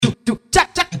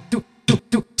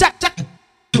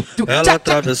Ela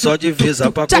atravessou a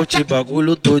divisa pra curtir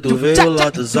bagulho doido. Veio lá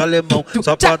dos alemão,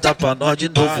 só pra dar pra nós de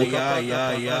novo.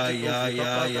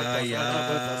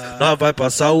 Nós vai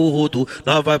passar o rodo,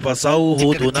 nós vai passar o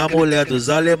rodo na mulher dos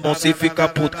alemão. Se fica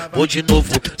puto, vou de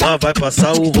novo. Nós vai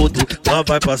passar o rodo, nós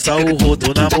vai passar o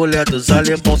rodo na mulher dos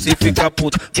alemão. Se fica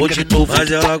puto, vou de novo.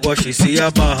 Mas ela gosta e se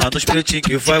amarra nos pretinhos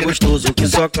que faz gostoso. Que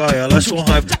soca elas com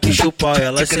raiva, que chupa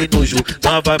elas sem nojo.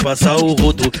 Nós vai passar o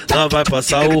rodo, nós vai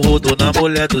passar o rodo na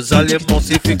mulher dos alemão.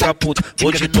 Se fica puto,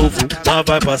 vou de novo. Nós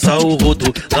vai passar o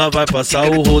rodo, nós vai passar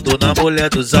o rodo na mulher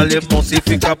dos alemão. Se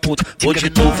fica puto, vou de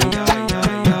novo.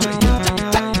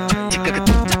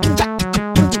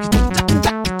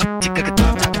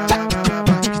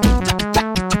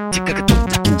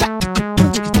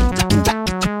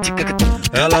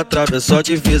 Ela atravessou a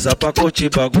divisa pra curtir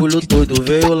bagulho doido.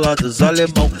 Veio lá dos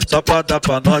alemão, só pra dar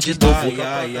pra nós de novo.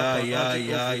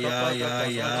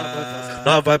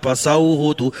 Nós vai passar o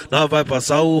rodo, nós vai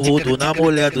passar o rodo na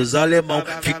mulher dos alemão.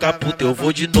 Fica puto, eu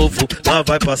vou de novo. Nós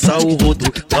vai passar o rodo,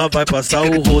 nós vai passar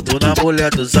o rodo na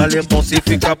mulher dos alemão. Se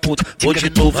fica puto, vou de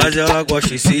novo. Mas ela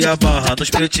gosta e se amarra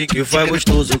nos pretinhos que faz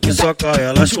gostoso. Que soca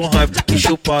elas com raiva, que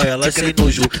chupa elas sem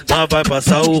nojo. Nós vai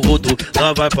passar o rodo,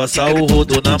 nós vai passar o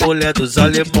rodo na mulher dos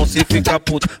alemão. Se fica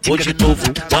puto, vou de novo.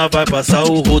 Nós vai passar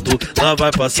o rodo, nós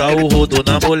vai passar o rodo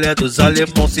na mulher dos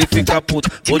alemão. Se fica puto,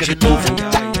 vou de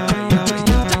novo.